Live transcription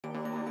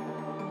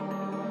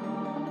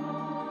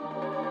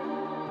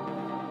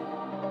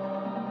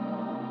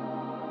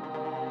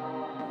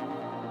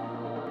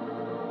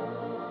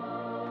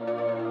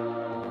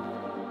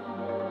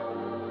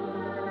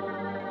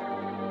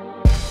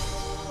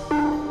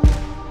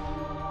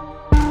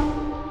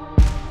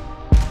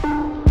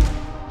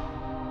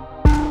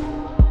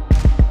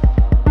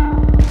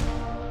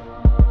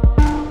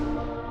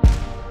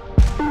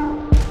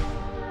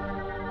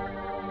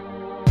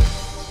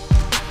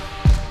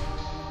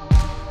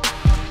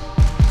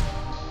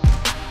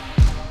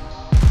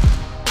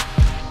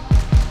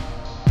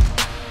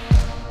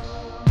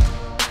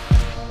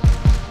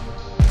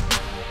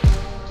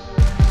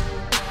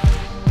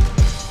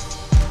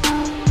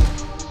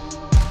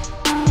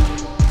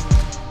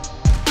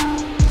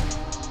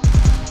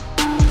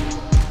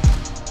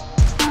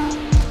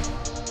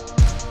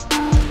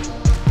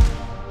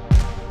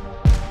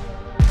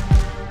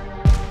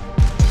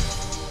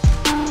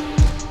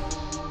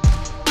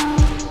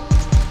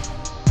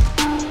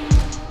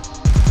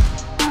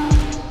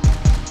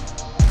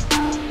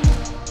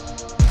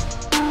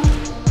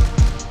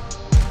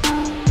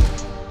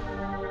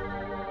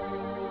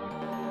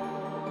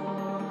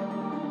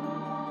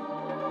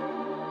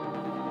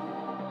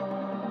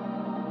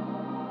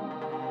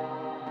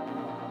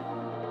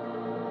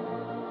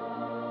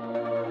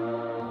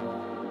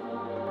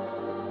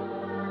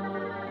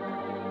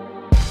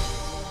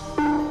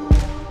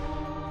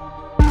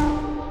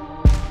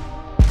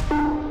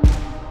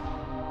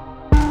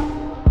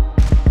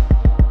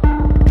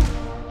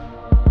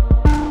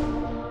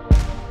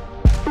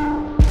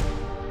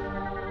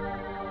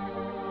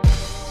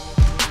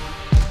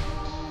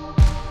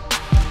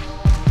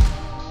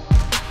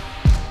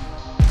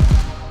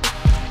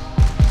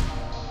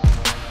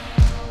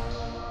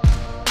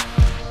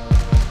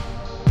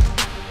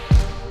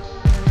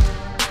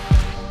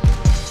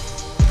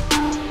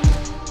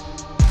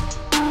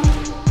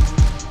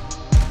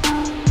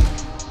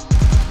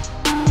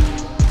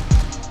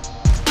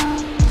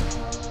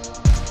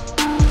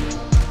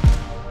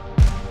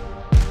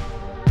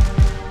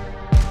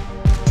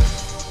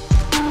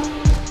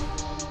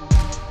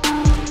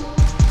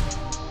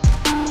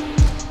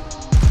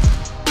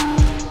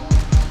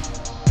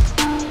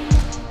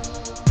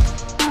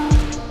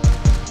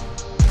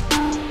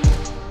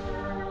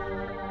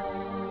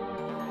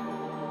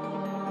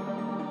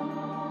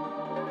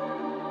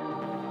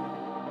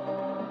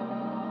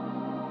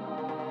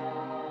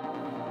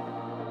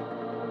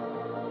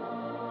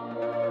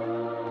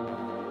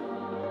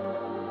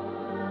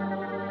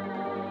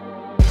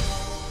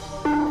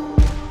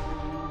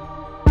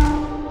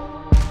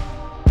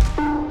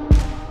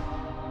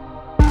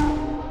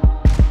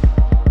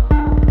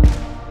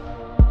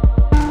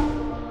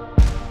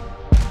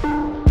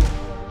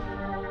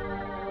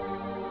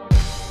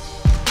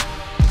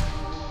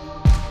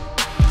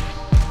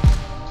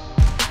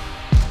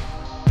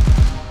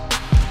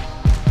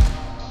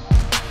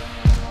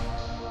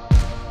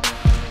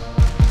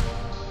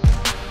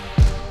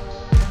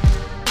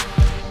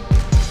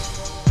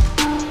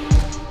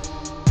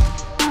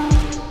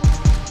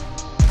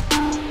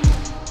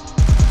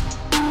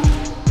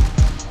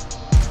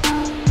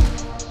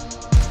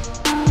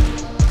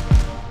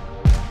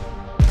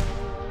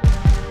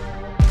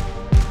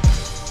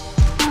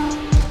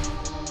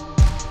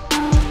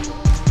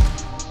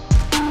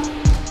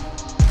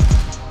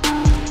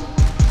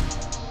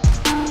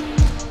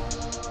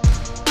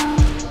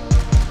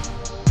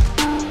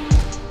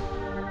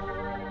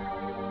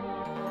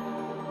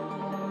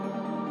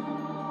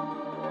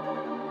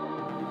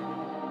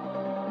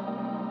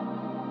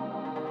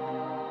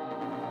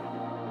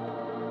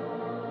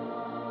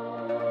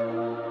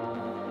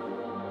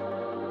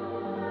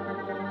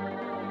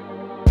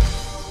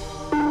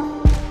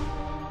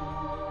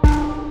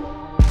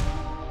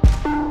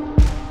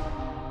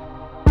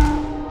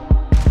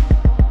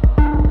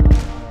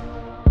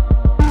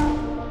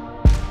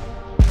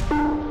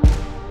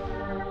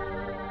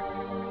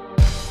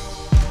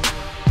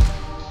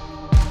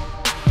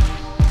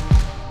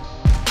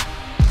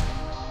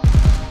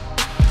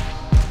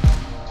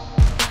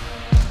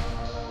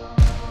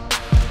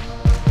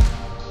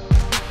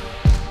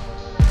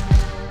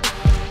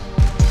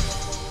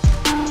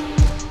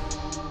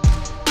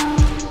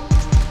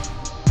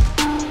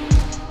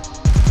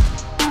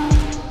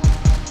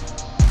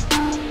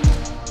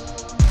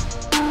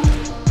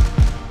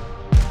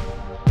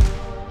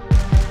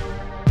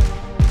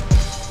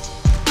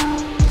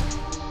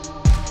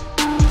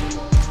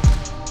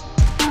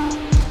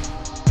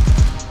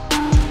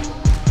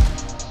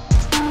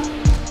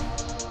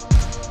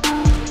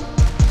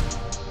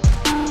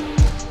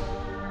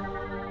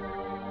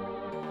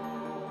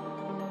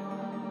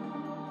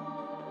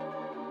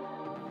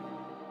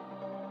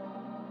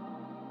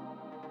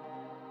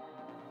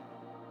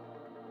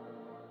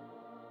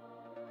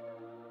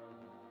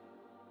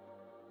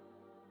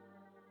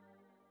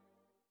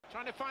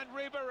Trying to find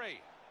Ribery.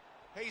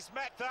 He's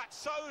met that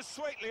so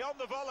sweetly on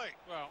the volley.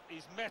 Well,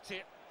 he's met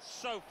it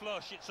so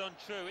flush, it's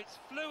untrue. It's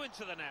flew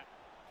into the net.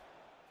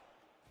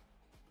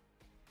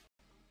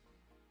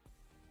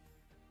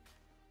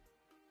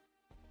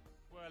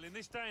 Well, in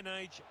this day and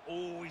age,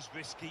 always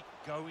risky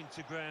going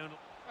to ground.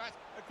 That's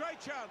a great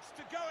chance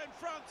to go in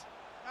front,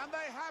 and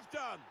they have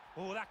done.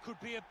 Oh, that could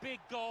be a big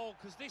goal,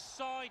 because this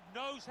side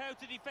knows how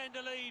to defend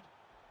a lead.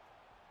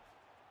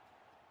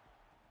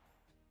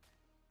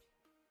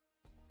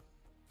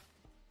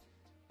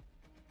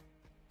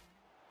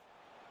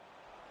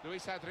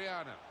 Luis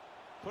Adriano,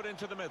 put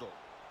into the middle.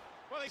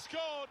 Well, he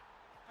scored,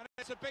 and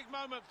it's a big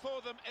moment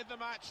for them in the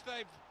match.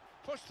 They've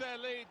pushed their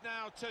lead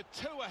now to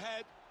 2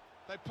 ahead.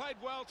 They played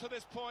well to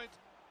this point,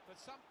 but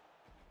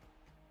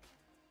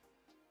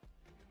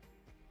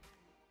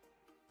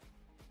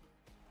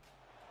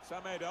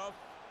Samedov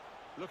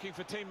looking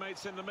for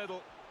teammates in the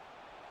middle.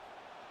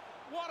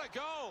 What a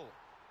goal!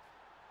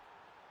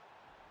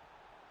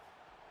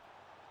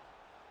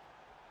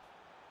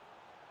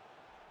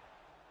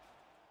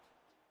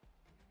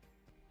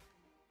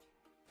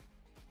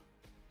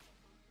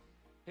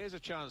 Here's a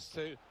chance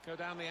to go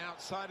down the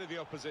outside of the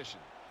opposition.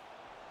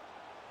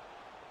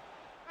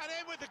 And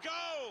in with the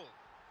goal!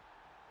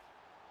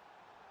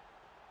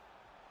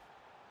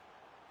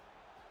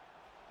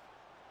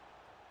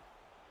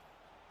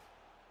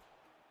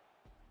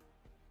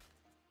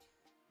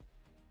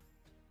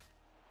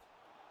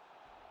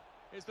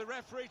 Is the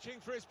ref reaching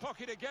for his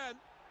pocket again?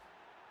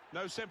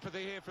 No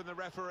sympathy here from the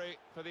referee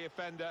for the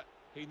offender.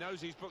 He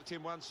knows he's booked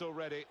him once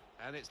already,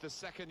 and it's the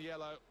second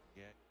yellow.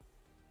 Yeah.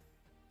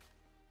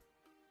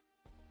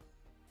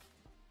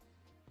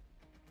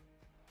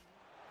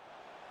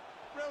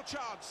 Real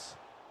chance.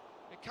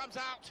 It comes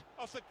out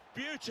off the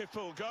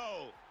beautiful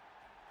goal.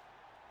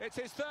 It's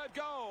his 3rd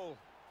goal.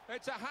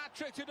 It's a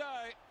hat-trick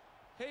today.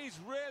 He's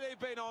really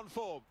been on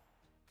form.